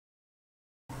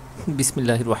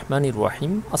বিসমিল্লাহির রহমানির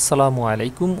রহিম। আসসালামু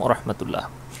আলাইকুম ওয়া রাহমাতুল্লাহ।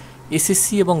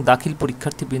 এসএসসি এবং দাখিল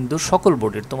পরীক্ষার্থীবৃন্দ সকল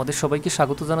বোর্ডের তোমাদের সবাইকে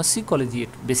স্বাগত জানাচ্ছি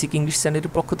কলেজিয়েট বেসিক ইংলিশ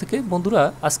চ্যানেলের পক্ষ থেকে। বন্ধুরা,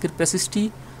 আজকের প্যাসেজটি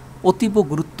অতীব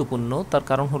গুরুত্বপূর্ণ। তার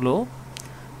কারণ হলো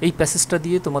এই প্যাসেজটা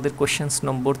দিয়ে তোমাদের কোশ্চেন্স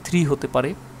নম্বর 3 হতে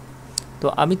পারে। তো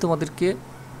আমি তোমাদেরকে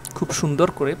খুব সুন্দর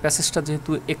করে, প্যাসেজটা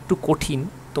যেহেতু একটু কঠিন,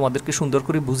 তোমাদেরকে সুন্দর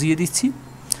করে বুঝিয়ে দিচ্ছি।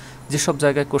 যেসব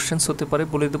জায়গায় কোশ্চেন্স হতে পারে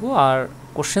বলে দেবো, আর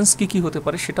কোশ্চেন্স কী হতে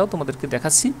পারে সেটাও তোমাদেরকে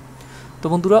দেখাচ্ছি। তো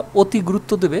বন্ধুরা, অতি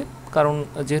গুরুত্ব দেবে, কারণ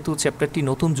যেহেতু চ্যাপ্টারটি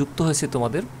নতুন যুক্ত হয়েছে।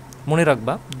 তোমাদের মনে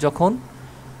রাখবা, যখন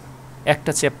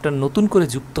একটা চ্যাপ্টার নতুন করে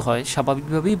যুক্ত হয়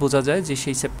স্বাভাবিকভাবেই বোঝা যায় যে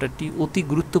সেই চ্যাপ্টারটি অতি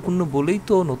গুরুত্বপূর্ণ বলেই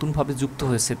তো নতুনভাবে যুক্ত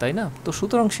হয়েছে, তাই না? তো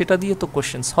সুতরাং সেটা দিয়ে তো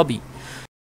কোশ্চেন্স হবেই।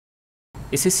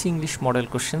 এসএসসি ইংলিশ মডেল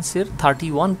কোশ্চেন্সের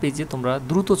 31 পেজে তোমরা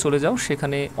দ্রুত চলে যাও,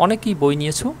 সেখানে অনেকেই বই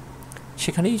নিয়েছো,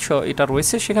 সেখানেই এটা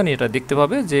রয়েছে। সেখানে এটা দেখতে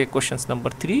পাবে যে questions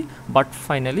number 3 but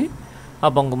finally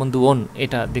Bangabandhu on,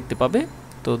 এটা দেখতে পাবে।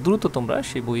 তো দ্রুত তোমরা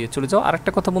সেই বইয়ে চলে যাও। আর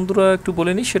একটা কথা বন্ধুরা একটু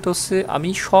বলে নিই, সেটা হচ্ছে আমি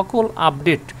সকল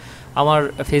আপডেট আমার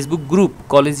ফেসবুক গ্রুপ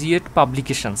কলেজিয়েট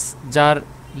পাবলিকেশনস, যার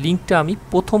লিঙ্কটা আমি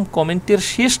প্রথম কমেন্টের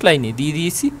শেষ লাইনে দিয়ে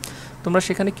দিয়েছি। তোমরা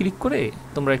সেখানে ক্লিক করে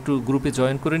তোমরা একটু গ্রুপে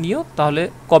জয়েন করে নিও। তাহলে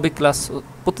কবে ক্লাস,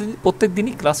 প্রত্যেক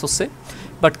দিনই ক্লাস হচ্ছে,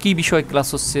 বাট কী বিষয়ে ক্লাস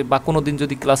হচ্ছে বা কোনো দিন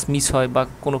যদি ক্লাস মিস হয় বা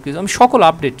কোনো কিছু, আমি সকল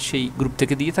আপডেট সেই গ্রুপ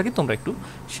থেকে দিয়ে থাকি। তোমরা একটু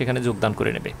সেখানে যোগদান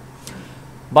করে নেবে।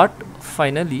 বাট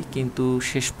ফাইনালি কিন্তু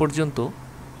শেষ পর্যন্ত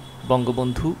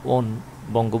বঙ্গবন্ধু ওন,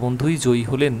 বঙ্গবন্ধুই জয়ী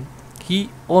হলেন। হি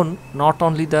on not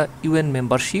only the UN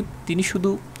membership, তিনি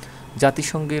শুধু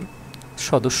জাতিসংঘের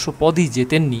সদস্য পদই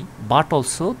জেতেননি, বাট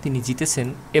অলসো তিনি জিতেছেন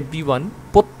এভরিওয়ান,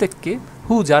 প্রত্যেককে,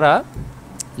 হু, যারা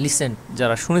লিসেন্ট,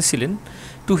 যারা শুনেছিলেন,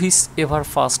 to his ever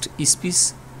first speech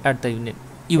at the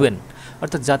UN,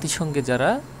 অর্থাৎ জাতিসংঘে যারা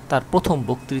তার প্রথম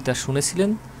বক্তৃতা শুনেছিলেন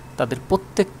তাদের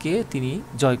প্রত্যেককে তিনি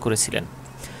জয় করেছিলেন।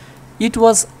 ইট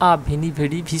ওয়াজ a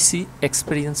very VC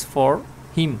experience for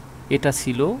him, এটা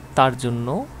ছিল তার জন্য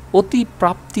অতি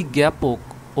প্রাপ্তি জ্ঞাপক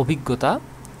অভিজ্ঞতা।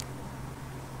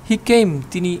 হি কেম,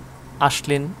 তিনি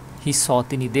আসলেন, হি স,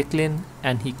 তিনি দেখলেন,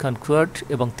 অ্যান্ড হি কনকুয়ার্ড,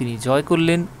 এবং তিনি জয়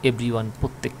করলেন এভরিওয়ান,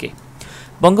 প্রত্যেককে।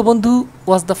 Bangabandhu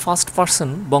was the first person,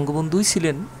 বঙ্গবন্ধুই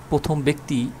ছিলেন প্রথম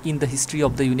ব্যক্তি in the history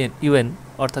of the UN,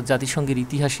 অর্থাৎ জাতিসংঘের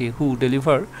ইতিহাসে, হু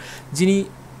ডেলিভার, যিনি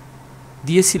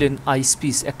দিয়েছিলেন আই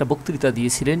স্পিচ, একটা বক্তৃতা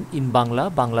দিয়েছিলেন, ইন বাংলা,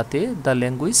 বাংলাতে, the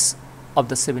language of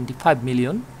the 75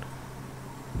 million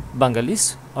বাঙালিস,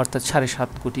 অর্থাৎ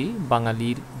 7.5 কোটি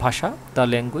বাঙালির ভাষা, the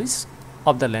language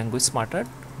of the language martyr,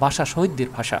 ভাষা শহীদদের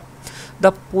ভাষা।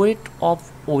 দ্য পোয়েট অফ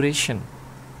ওরেশন,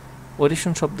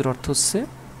 ওরেশন শব্দের অর্থ হচ্ছে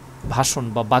ভাষণ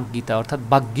বা বাগ্গীতা, অর্থাৎ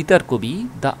বাগ্গীতার কবি।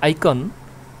 The icon,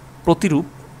 প্রতিরূপ,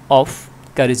 of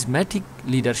charismatic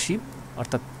leadership,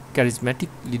 অর্থাৎ ক্যারিজম্যাটিক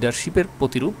লিডারশিপের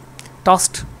প্রতিরূপ।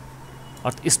 টাস্ট,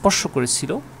 অর্থাৎ স্পর্শ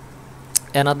করেছিল।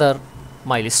 অ্যানাদার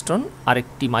মাইলস্টোন,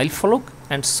 আরেকটি মাইল ফলক।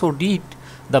 And so did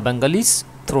the বেঙ্গালিস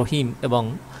throw হিম, এবং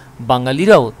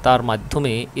বাঙালিরাও তার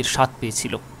মাধ্যমে এর স্বাদ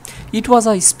পেয়েছিল। ইট ওয়াজ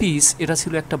আ স্পিচ, এটা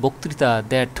ছিল একটা বক্তৃতা,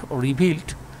 দ্যাট রিভিল্ড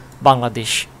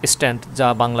বাংলাদেশ স্ট্যান্ড, যা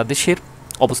বাংলাদেশের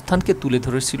অবস্থানকে তুলে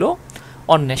ধরেছিল,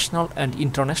 on national and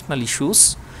international issues,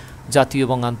 জাতীয়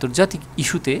এবং আন্তর্জাতিক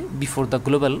ইস্যুতে, বিফোর দ্য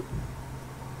গ্লোবাল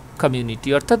কমিউনিটি,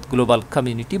 অর্থাৎ গ্লোবাল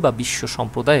কমিউনিটি বা বিশ্ব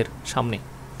সম্প্রদায়ের সামনে।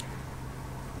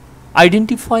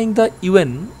 Identifying the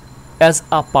UN as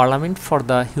a parliament for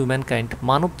the humankind,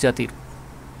 মানব জাতির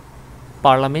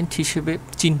পার্লামেন্ট হিসেবে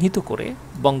চিহ্নিত করে,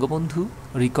 Bangabandhu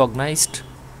recognised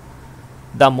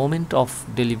the moment of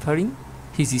delivering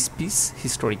his speech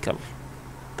historical.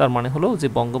 তার মানে হলো যে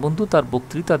বঙ্গবন্ধু তার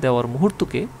বক্তৃতা দেওয়ার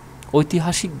মুহূর্তকে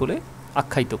ঐতিহাসিক বলে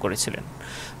আখ্যায়িত করেছিলেন।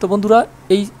 তো বন্ধুরা,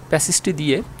 এই প্যাসেজটি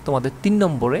দিয়ে তোমাদের 3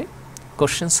 নম্বরে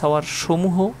কোশ্চেন্স হওয়ার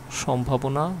সমূহ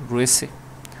সম্ভাবনা রয়েছে।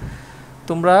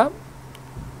 তোমরা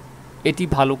এটি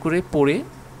ভালো করে পড়ে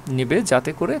নেবে,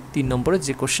 যাতে করে 3 নম্বরে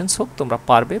যে কোশ্চেন্স হোক তোমরা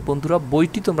পারবে। বন্ধুরা,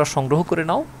 বইটি তোমরা সংগ্রহ করে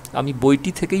নাও, আমি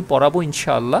বইটি থেকেই পড়াবো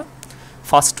ইনশাআল্লাহ,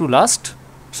 ফার্স্ট টু লাস্ট।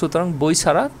 সুতরাং বই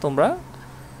ছাড়া তোমরা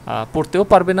পড়তেও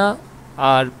পারবে না,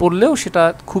 আর পড়লেও সেটা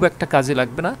খুব একটা কাজে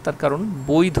লাগবে না। তার কারণ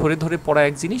বই ধরে ধরে পড়া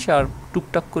এক জিনিস, আর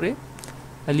টুকটাক করে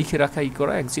লিখে রাখা ই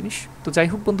করা এক জিনিস। তো যাই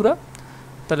হোক বন্ধুরা,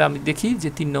 তাহলে আমি দেখি যে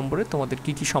 3 নম্বরে তোমাদের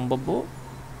কী কী সম্ভাব্য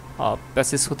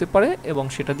প্যাসেজ হতে পারে এবং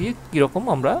সেটা দিয়ে কীরকম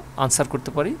আমরা আনসার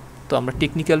করতে পারি। তো আমরা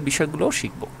টেকনিক্যাল বিষয়গুলোও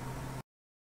শিখব।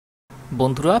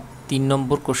 বন্ধুরা, 3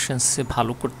 নম্বর কোশ্চেন্সে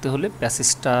ভালো করতে হলে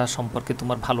প্যাসেজটা সম্পর্কে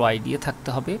তোমার ভালো আইডিয়া থাকতে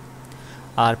হবে,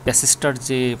 আর প্যাসেজটার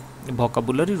যে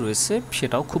ভোকাবুলারি রয়েছে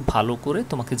সেটাও খুব ভালো করে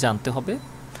তোমাকে জানতে হবে।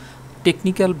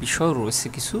 টেকনিক্যাল বিষয় রয়েছে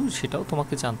কিছু, সেটাও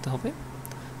তোমাকে জানতে হবে।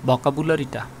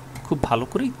 ভোকাবুলারিটা খুব ভালো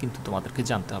করেই কিন্তু তোমাদেরকে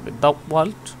জানতে হবে। দ্য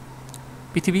ওয়ার্ল্ড,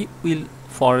 পৃথিবী, উইল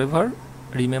ফরএভার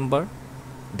রিমেম্বার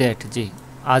দ্যাট, যে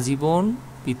আজীবন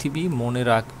পৃথিবী মনে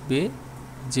রাখবে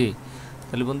যে।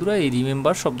 তাহলে বন্ধুরা এই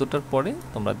রিমেম্বার শব্দটার পরে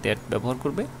তোমরা দ্যাট ব্যবহার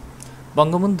করবে।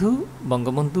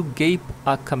 Bangabandhu gave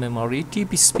a commemorative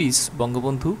speech.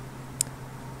 Bangabandhu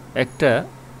একটা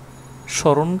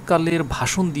স্মরণকালের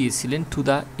ভাষণ দিয়েছিলেন টু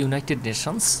দ্য ইউনাইটেড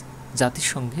নেশনস,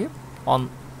 জাতিসংঘে, অন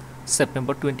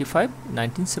সেপ্টেম্বর 25,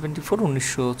 1974,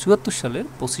 1974 সালের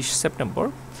 25 September.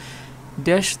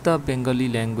 Dash the Bengali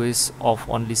language of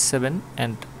only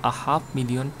 7.5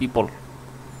 million people.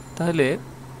 তাহলে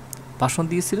ভাষণ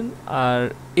দিয়েছিলেন, আর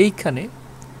এইখানে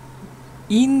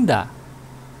ইন দ্য,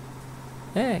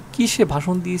 কিসে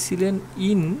ভাষণ দিয়েছিলেন?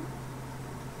 In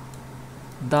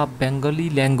the Bengali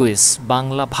language,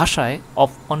 Bangla ভাষায়,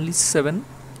 অফ অনলি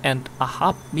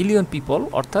 7.5 মিলিয়ন পিপল,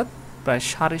 অর্থাৎ প্রায়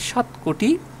 7.5 কোটি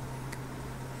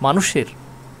মানুষের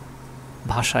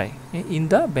ভাষায়, in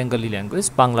the Bengali language,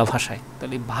 Bangla ভাষায়।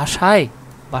 তাহলে ভাষায়,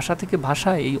 ভাষা থেকে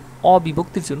ভাষায় এই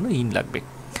অবিভক্তির জন্য ইন লাগবে।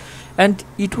 And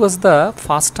it was the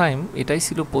first time, এটাই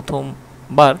ছিল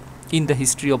প্রথমবার, in the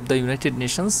history of the United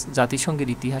Nations, জাতিসংঘের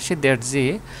ইতিহাসে, দ্যাট যে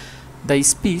দ্য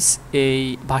স্পিচ, এই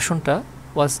ভাষণটা,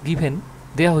 ওয়াজ গিভেন,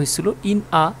 দেওয়া হয়েছিল, in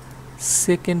a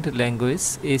second language,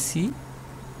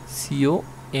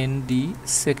 ACCOND,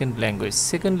 second language.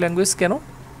 Second language কেন?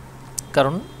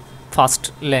 কারণ ফার্স্ট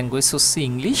ল্যাঙ্গুয়েজ হচ্ছে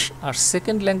ইংলিশ, আর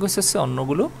সেকেন্ড ল্যাঙ্গুয়েজ হচ্ছে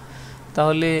অন্যগুলো।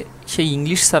 তাহলে সেই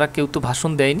ইংলিশ ছাড়া কেউ তো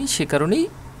ভাষণ দেয়নি, সে কারণেই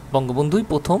বঙ্গবন্ধুই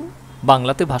প্রথম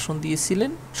বাংলাতে ভাষণ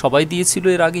দিয়েছিলেন। সবাই দিয়েছিল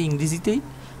এর আগে ইংরেজিতেই,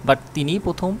 বাট তিনিই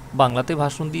প্রথম বাংলাতে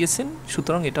ভাষণ দিয়েছেন,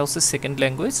 সুতরাং এটা হচ্ছে second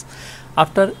language.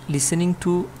 After listening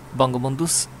to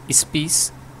Bangabandhu's speech,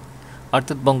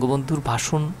 অর্থাৎ বঙ্গবন্ধুর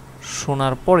ভাষণ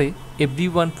শোনার পরে,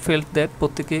 এভরিওয়ান ফেল্ট দ্যাট,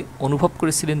 প্রত্যেকে অনুভব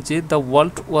করেছিলেন যে, দ্য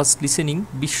ওয়ার্ল্ড ওয়াজ লিসেনিং,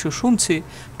 বিশ্ব শুনছে,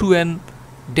 to an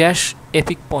dash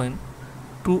epic point,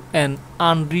 to an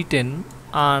unwritten,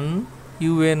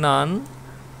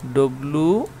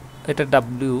 এটা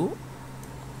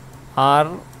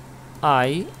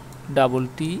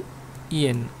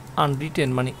WRITTEN, আনরিটেন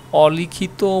মানে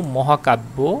অলিখিত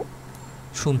মহাকাব্য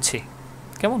শুনছে।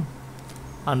 কেমন?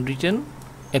 আনরিটেন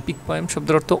এপিক পয়েম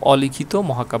শব্দের অর্থ অলিখিত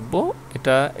মহাকাব্য,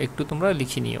 এটা একটু তোমরা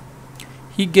লিখে নিও।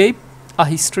 He gave a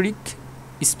historic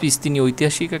speech, তিনি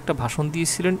ঐতিহাসিক একটা ভাষণ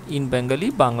দিয়েছিলেন, ইন বেঙ্গলি,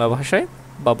 বাংলা ভাষায়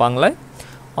বা বাংলায়,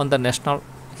 অন দ্য ন্যাশনাল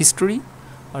হিস্টোরি,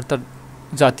 অর্থাৎ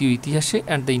জাতীয় ইতিহাসে,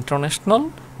 and the international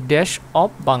dash of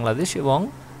Bangladesh, এবং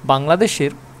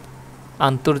বাংলাদেশের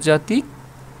আন্তর্জাতিক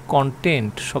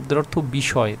কন্টেন্ট শব্দের অর্থ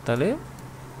বিষয়। তাহলে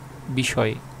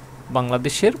বিষয়,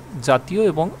 বাংলাদেশের জাতীয়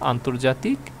এবং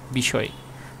আন্তর্জাতিক বিষয়,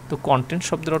 তো কন্টেন্ট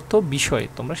শব্দের অর্থ বিষয়,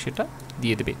 তোমরা সেটা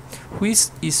দিয়ে দেবে। Which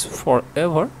is for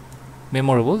ever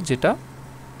memorable, যেটা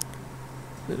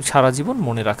সারা জীবন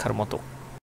মনে রাখার মতো।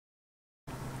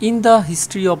 In the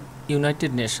history of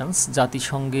United Nations,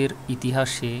 জাতিসংঘের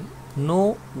ইতিহাসে, নো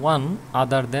ওয়ান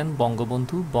আদার দেন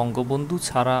বঙ্গবন্ধু, বঙ্গবন্ধু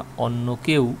ছাড়া অন্য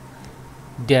কেউ,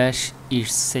 dash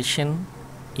it's session,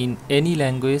 in any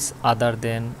language other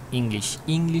then English,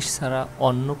 English ছাড়া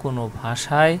অন্য কোনো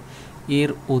ভাষায় এর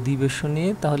অধিবেশনে,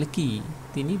 তাহলে কি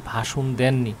তিনি ভাষণ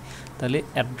দেননি? তাহলে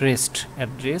অ্যাড্রেসড,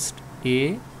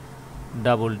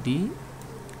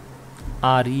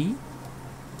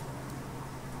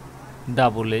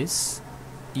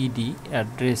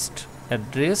 ADDRESSED,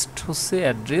 অ্যাড্রেসড হচ্ছে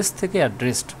অ্যাড্রেস থেকে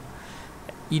অ্যাড্রেসড,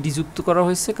 ইডি যুক্ত করা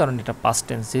হয়েছে কারণ এটা পাস্ট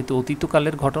টেন্স, যেহেতু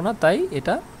অতীতকালের ঘটনা তাই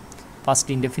এটা পাস্ট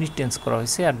ইনডেফিনিট টেন্স করা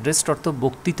হয়েছে। অ্যাড্রেসড অর্থ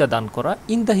বক্তৃতা দান করা।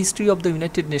 In the history of the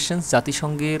United Nations,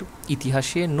 জাতিসংঘের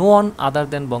ইতিহাসে, নো ওয়ান আদার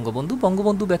দেন বঙ্গবন্ধু,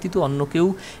 বঙ্গবন্ধু ব্যতীত অন্য কেউ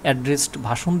অ্যাড্রেসড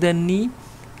ভাষণ দেননি।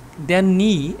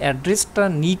 অ্যাড্রেসটা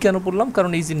নি কেন বললাম?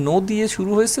 কারণ এই যে নো দিয়ে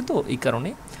শুরু হয়েছে, তো এই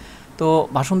কারণে। তো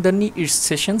ভাষণ দেননি ইটস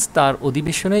সেশনস, তার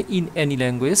অধিবেশনে, ইন এনি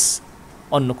ল্যাঙ্গুয়েজ,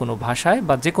 অন্য কোনো ভাষায়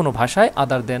বা যে কোনো ভাষায়,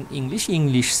 আদার দেন ইংলিশ,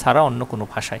 ইংলিশ ছাড়া অন্য কোনো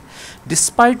ভাষায়।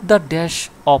 Despite the dash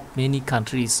of many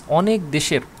countries, অনেক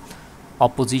দেশের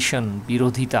অপোজিশন,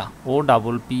 বিরোধিতা,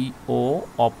 OPPO,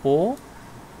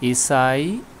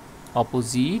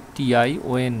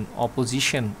 OPOSITION,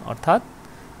 অপোজিশন, অর্থাৎ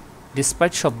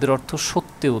ডিসপাইট শব্দের অর্থ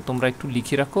সত্ত্বেও, তোমরা একটু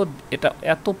লিখে রাখো, এটা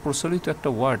এত প্রচলিত একটা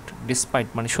ওয়ার্ড, ডিসপাইট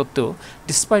মানে সত্ত্বেও।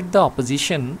 Despite the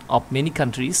opposition of many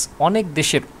countries, অনেক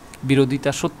দেশের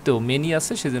বিরোধিতা সত্ত্বেও, মেনি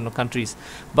আছে সেজন্য countries.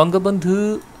 Bangabandhu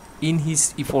in his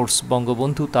efforts,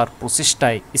 Bangabandhu তার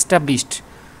প্রচেষ্টায়, এস্টাবলিশড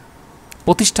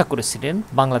প্রতিষ্ঠা করেছিলেন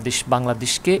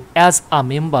বাংলাদেশকে as a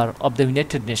member of the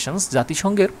United Nations,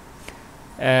 জাতিসংঘের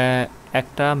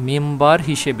একটা মেম্বার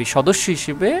হিসেবে, সদস্য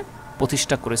হিসেবে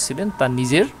প্রতিষ্ঠা করেছিলেন তার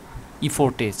নিজের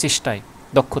ইফোর্টে, চেষ্টায়,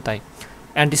 দক্ষতায়।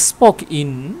 অ্যান্ড স্পোক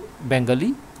ইন বেঙ্গলি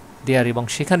দেয়ার, এবং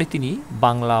সেখানে তিনি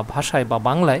বাংলা ভাষায় বা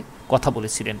বাংলায় কথা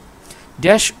বলেছিলেন।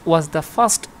 Dash was the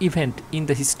first event in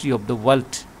the history of the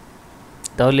world,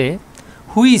 তাহলে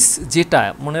হুইস যেটা,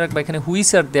 মনে রাখবা এখানে হুইস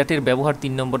আর দ্যাটের ব্যবহার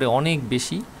 3 নম্বরে অনেক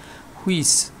বেশি।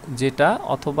 হুইস যেটা,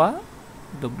 অথবা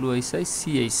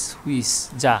WHICH হুইস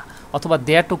যা, অথবা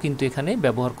দ্যাটও কিন্তু এখানে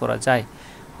ব্যবহার করা যায়।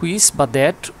 হুইস বা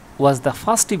that was the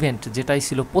first event, যেটাই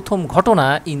ছিল প্রথম ঘটনা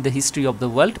in the history of the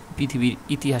world, পৃথিবীর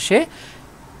ইতিহাসে,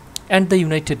 অ্যান্ড দ্য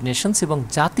ইউনাইটেড নেশনস এবং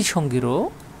জাতিসংঘেরও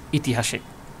ইতিহাসে।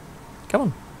 কেমন?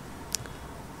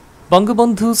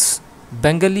 বঙ্গবন্ধুস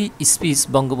বেঙ্গলি স্পিচ,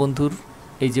 বঙ্গবন্ধুর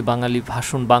এই যে বাঙালি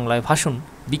ভাষণ, বাংলায় ভাষণ,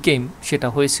 বিকেম সেটা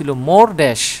হয়েছিল মোর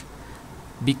dash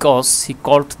because he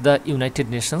called the United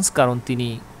Nations, কারণ তিনি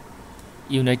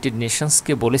ইউনাইটেড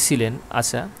নেশনসকে বলেছিলেন।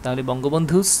 আচ্ছা, তাহলে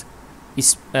বঙ্গবন্ধুস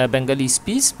বেঙ্গলি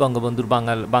স্পিচ, বঙ্গবন্ধুর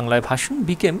বাংলায় ভাষণ,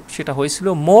 বিকেম সেটা হয়েছিল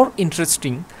মোর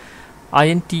ইন্টারেস্টিং,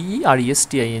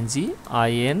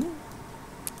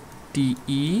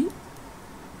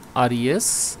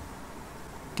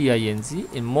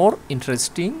 মোর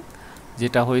ইন্টারেস্টিং,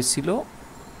 যেটা হয়েছিল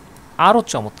আরও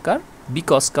চমৎকার,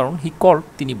 বিকজ কারণ, হি কল্ড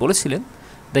তিনি বলেছিলেন,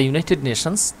 দ্য ইউনাইটেড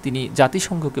নেশনস তিনি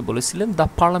জাতিসংঘকে বলেছিলেন, দ্য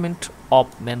পার্লামেন্ট অফ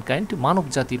ম্যানকাইন্ড মানব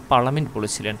জাতির পার্লামেন্ট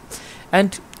বলেছিলেন।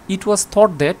 And it was thought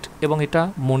that এবং এটা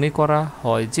মনে করা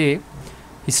হয় যে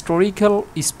হিস্টোরিক্যাল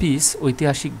স্পিচ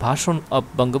ঐতিহাসিক ভাষণ অফ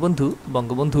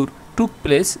বঙ্গবন্ধুর টুক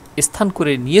প্লেস স্থান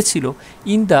করে নিয়েছিল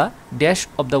in the dash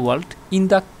of the world, in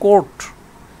the court,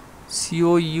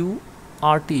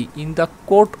 COURT, in the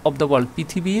court of the world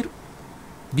পৃথিবীর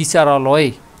বিচারালয়ে,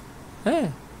 হ্যাঁ,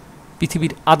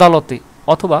 পৃথিবীর আদালতে,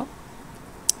 অথবা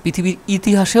পৃথিবীর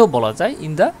ইতিহাসেও বলা যায়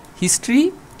in the history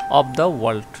of the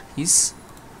world,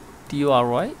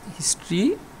 history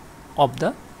of the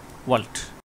world.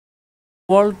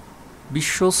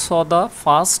 বিশ্ব সদা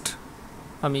ফার্স্ট,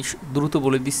 আমি দ্রুত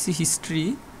বলে দিচ্ছি, হিস্ট্রি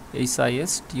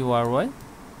HISTORY,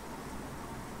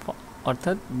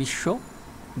 অর্থাৎ বিশ্ব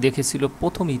দেখেছিল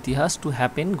প্রথম ইতিহাস, টু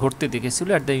হ্যাপেন ঘটতে দেখেছিল,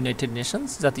 অ্যাট দ্য ইউনাইটেড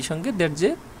নেশনস জাতিসংঘে,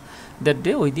 দ্যাট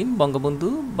ডে ওই দিন Bangabandhu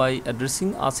by addressing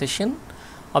a session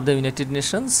of the United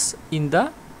Nations in the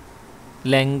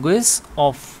language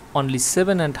of only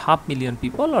 7.5 million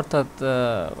people, অর্থাৎ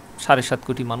 7.5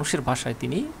 কোটি মানুষের ভাষায়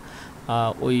তিনি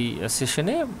ওই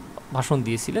সেশনে ভাষণ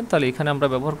দিয়েছিলেন। তাহলে এখানে আমরা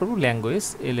ব্যবহার করব language,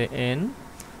 LANGUAGE,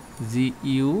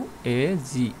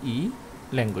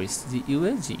 language,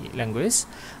 GUAGE, language.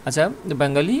 আচ্ছা,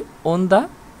 বেঙ্গলি অন দ্য,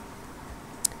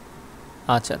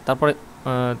 আচ্ছা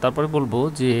তারপরে বলবো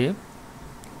যে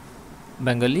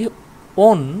বেঙ্গলি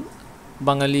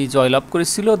বাঙালি জয়লাভ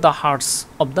করেছিল the hertz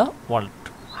of the world,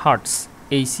 hertz,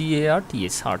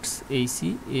 HEARTS, hertz,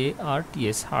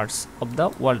 hertz of the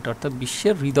world, অর্থাৎ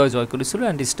বিশ্বের হৃদয় জয় করেছিল।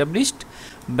 অ্যান্ড এস্টাবলিশড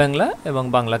বাংলা, এবং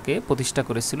বাংলাকে প্রতিষ্ঠা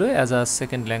করেছিল অ্যাজ আ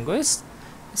সেকেন্ড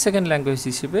ল্যাঙ্গুয়েজ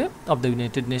হিসেবে অফ দ্য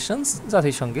ইউনাইটেড নেশনস,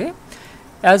 জাতিসংঘে।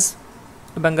 অ্যাজ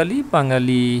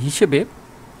বাঙালি হিসেবে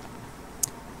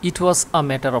ইট ওয়াজ a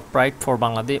matter of pride for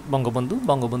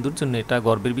বঙ্গবন্ধুর জন্য এটা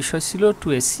গর্বের বিষয় ছিল, টু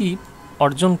অ্যাচিভ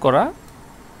অর্জন করা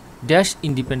dash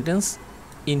independence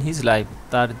in his life,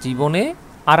 তার জীবনে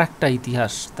আর একটা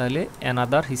ইতিহাস। তাহলে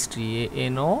another history,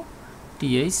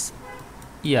 ANOTH,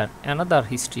 another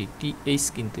history, TH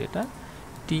কিন্তু এটা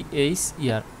TH,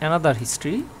 অ্যানাদার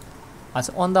হিস্ট্রি।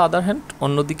 আচ্ছা, অন দ্য আদার হ্যান্ড,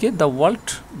 অন্যদিকে দ্য ওয়ার্ল্ড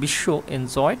বিশ্ব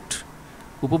এনজয়েড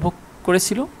উপভোগ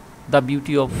করেছিল the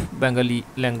beauty of Bengali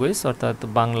language, অর্থাৎ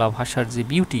বাংলা ভাষার যে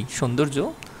বিউটি, সৌন্দর্য,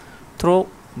 থ্রো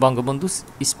বঙ্গবন্ধু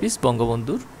স্পিচ,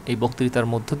 বঙ্গবন্ধুর এই বক্তৃতার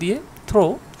মধ্য দিয়ে, থ্রো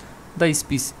দ্য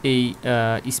স্পিচ, এই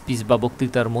স্পিচ বা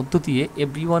বক্তৃতার মধ্য দিয়ে,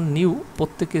 এভরিওয়ান নিউ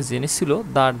প্রত্যেকে জেনেছিল,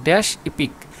 the dash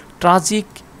epic, tragic,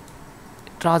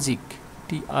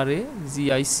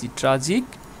 TRAGIC, tragic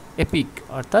epic,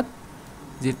 অর্থাৎ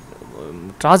যে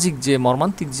ট্রাজিক, যে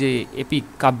মর্মান্তিক যে এপিক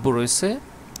কাব্য রয়েছে,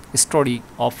 স্টোরি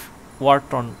অফ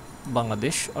ওয়ারটন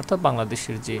বাংলাদেশ, অর্থাৎ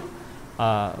বাংলাদেশের যে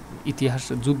ইতিহাস,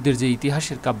 যুদ্ধের যে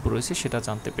ইতিহাসের কাব্য রয়েছে সেটা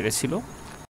জানতে পেরেছিল।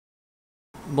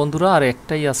 বন্ধুরা, আর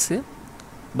একটাই আছে,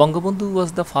 Bangabandhu was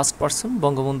the first person,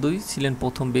 বঙ্গবন্ধুই ছিলেন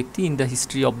প্রথম ব্যক্তি, in the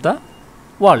history of the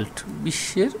world,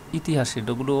 বিশ্বের ইতিহাসে,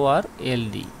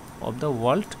 WORLD, of the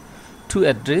world, to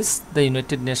address the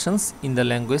United Nations in the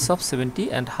language of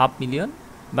 70.5 million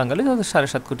বাঙালি,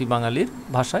 7.5 কোটি বাঙালির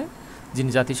ভাষায় যিনি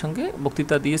জাতিসংঘে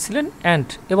বক্তৃতা দিয়েছিলেন। অ্যান্ড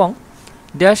এবং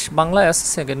dash Bangla as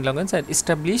second language, and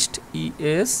established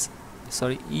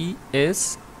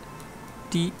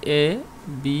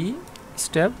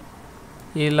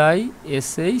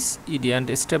LISHED, and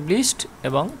established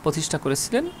এবং প্রতিষ্ঠা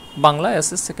করেছিলেন Bangla as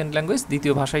a second language,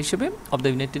 দ্বিতীয় ভাষা হিসেবে অফ দ্য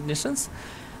ইউনাইটেড নেশনস।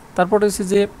 তারপরে হচ্ছে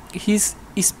যে হিজ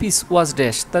স্পিচ ওয়াজ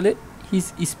ড্যাশ, তাহলে his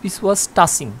speech was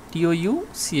touching, TOUCHING,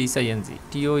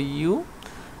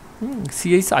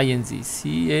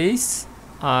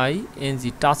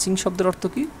 touching শব্দের অর্থ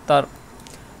কি, তার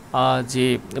যে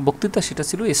বক্তৃতা সেটা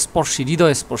ছিল স্পর্শী,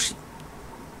 হৃদয়স্পর্শী।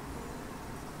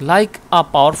 লাইক আ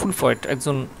পাওয়ারফুল পোয়েট,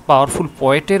 একজন পাওয়ারফুল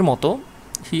পোয়েটের মতো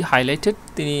হি হাইলাইটেড,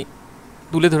 তিনি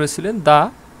তুলে ধরেছিলেন the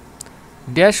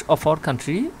dash of our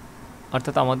country,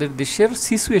 অর্থাৎ আমাদের দেশের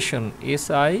সিচুয়েশন,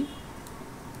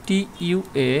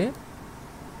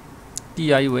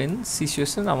 SITUATION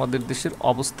সিচুয়েশন, আমাদের দেশের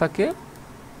অবস্থাকে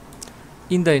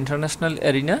ইন দ্য ইন্টারন্যাশনাল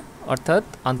অ্যারিনা, অর্থাৎ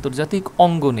আন্তর্জাতিক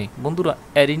অঙ্গনে। বন্ধুরা,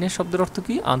 অ্যারিনা শব্দের অর্থ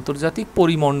কি? আন্তর্জাতিক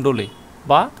পরিমণ্ডলে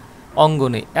বা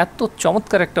অঙ্গনে। এত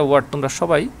চমৎকার একটা ওয়ার্ড, তোমরা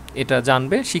সবাই এটা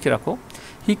জানবে, শিখে রাখো।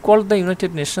 He called the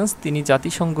United Nations, তিনি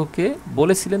জাতিসংঘকে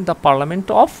বলেছিলেন দ্য পার্লামেন্ট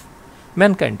অফ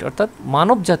ম্যানকাইন্ড, অর্থাৎ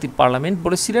মানব জাতির পার্লামেন্ট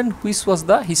বলেছিলেন। Which was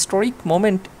the historic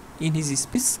moment in his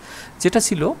speech, যেটা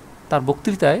ছিল তার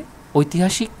বক্তৃতায়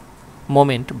ঐতিহাসিক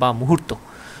মোমেন্ট বা মুহূর্ত।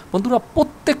 বন্ধুরা,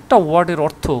 প্রত্যেকটা ওয়ার্ডের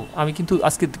অর্থ আমি কিন্তু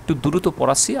আজকে একটু দ্রুত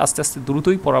পড়াচ্ছি, আস্তে আস্তে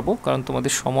দ্রুতই পড়াবো, কারণ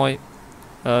তোমাদের সময়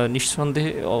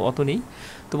নিঃসন্দেহে অত নেই।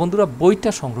 তো বন্ধুরা,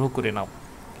 বইটা সংগ্রহ করে নাও।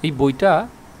 এই বইটা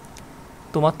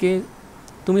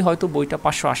তুমি হয়তো বইটা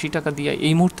 580 টাকা দিয়ে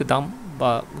এই মুহূর্তে দাম, বা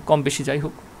কম বেশি যাই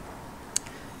হোক,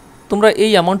 তোমরা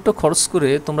এই অ্যামাউন্টটা খরচ করে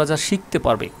তোমরা যা শিখতে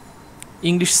পারবে,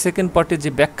 ইংলিশ সেকেন্ড পার্টে যে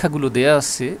ব্যাখ্যাগুলো দেয়া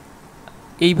আছে,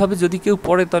 এইভাবে যদি কেউ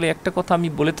পড়ে, তাহলে একটা কথা আমি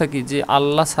বলে থাকি যে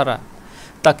আল্লাহ ছাড়া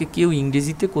তাকে কেউ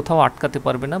ইংরেজিতে কোথাও আটকাতে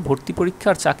পারবে না। ভর্তি পরীক্ষা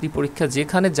আর চাকরি পরীক্ষা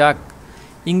যেখানে যাক,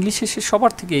 ইংলিশে সে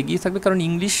সবার থেকে এগিয়ে থাকবে, কারণ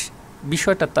ইংলিশ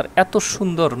বিষয়টা তার এত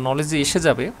সুন্দর নলেজে এসে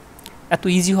যাবে, এত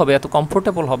ইজি হবে, এত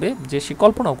কমফোর্টেবল হবে যে সে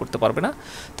কল্পনাও করতে পারবে না।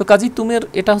 তো কাজেই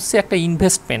এটা হচ্ছে একটা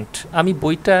ইনভেস্টমেন্ট। আমি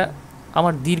বইটা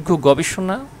আমার দীর্ঘ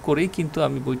গবেষণা করেই কিন্তু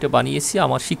আমি বইটা বানিয়েছি,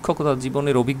 আমার শিক্ষকতা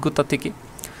জীবনের অভিজ্ঞতা থেকে।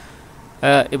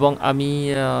 এবং আমি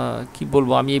কি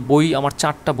বলবো, আমি এই বই, আমার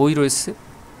 4টা বই রয়েছে।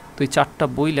 তো এই 4টা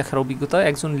বই লেখার অভিজ্ঞতা,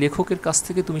 একজন লেখকের কাছ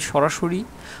থেকে তুমি সরাসরি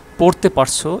পড়তে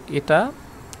পারছো, এটা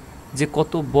যে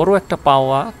কত বড় একটা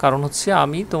পাওয়া। কারণ হচ্ছে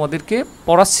আমি তোমাদেরকে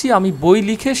পড়াচ্ছি, আমি বই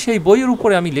লিখে সেই বইয়ের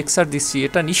উপরে আমি লেকচার দিচ্ছি,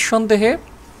 এটা নিঃসন্দেহে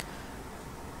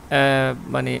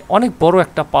মানে অনেক বড়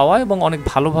একটা পাওয়া এবং অনেক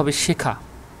ভালোভাবে শেখা।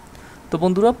 তো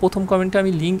বন্ধুরা, প্রথম কমেন্টে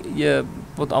আমি লিঙ্ক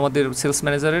আমাদের সেলস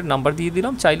ম্যানেজারের নাম্বার দিয়ে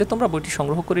দিলাম, চাইলে তোমরা বইটি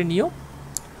সংগ্রহ করে নিও।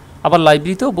 আবার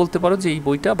লাইব্রেরিতেও বলতে পারো যে এই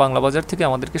বইটা বাংলা বাজার থেকে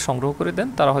আমাদেরকে সংগ্রহ করে দেন,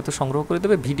 তারা হয়তো সংগ্রহ করে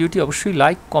দেবে। ভিডিওটি অবশ্যই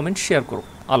লাইক, কমেন্ট, শেয়ার করো।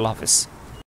 আল্লাহ হাফেজ।